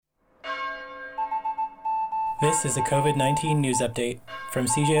This is a COVID-19 news update from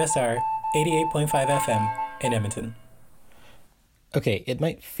CJSR 88.5 FM in Edmonton. Okay, it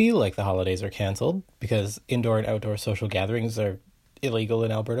might feel like the holidays are cancelled because indoor and outdoor social gatherings are illegal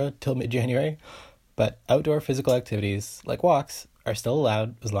in Alberta till mid-January, but outdoor physical activities, like walks, are still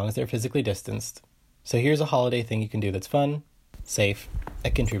allowed as long as they're physically distanced. So here's a holiday thing you can do that's fun, safe,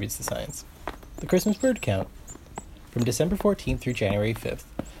 and contributes to science. The Christmas bird count. From December 14th through January 5th,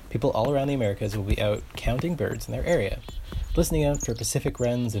 people all around the Americas will be out counting birds in their area, listening out for Pacific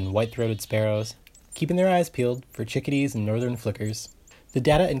wrens and white-throated sparrows, keeping their eyes peeled for chickadees and northern flickers. The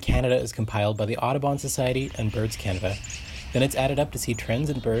data in Canada is compiled by the Audubon Society and Birds Canada. Then it's added up to see trends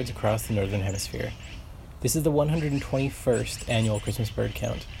in birds across the northern hemisphere. This is the 121st annual Christmas bird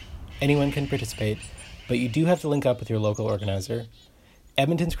count. Anyone can participate, but you do have to link up with your local organizer.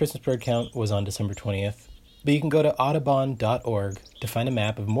 Edmonton's Christmas bird count was on December 20th, but you can go to audubon.org to find a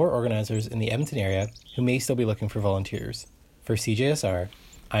map of more organizers in the Edmonton area who may still be looking for volunteers. For CJSR,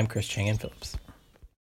 I'm Chris Chang-Phillips.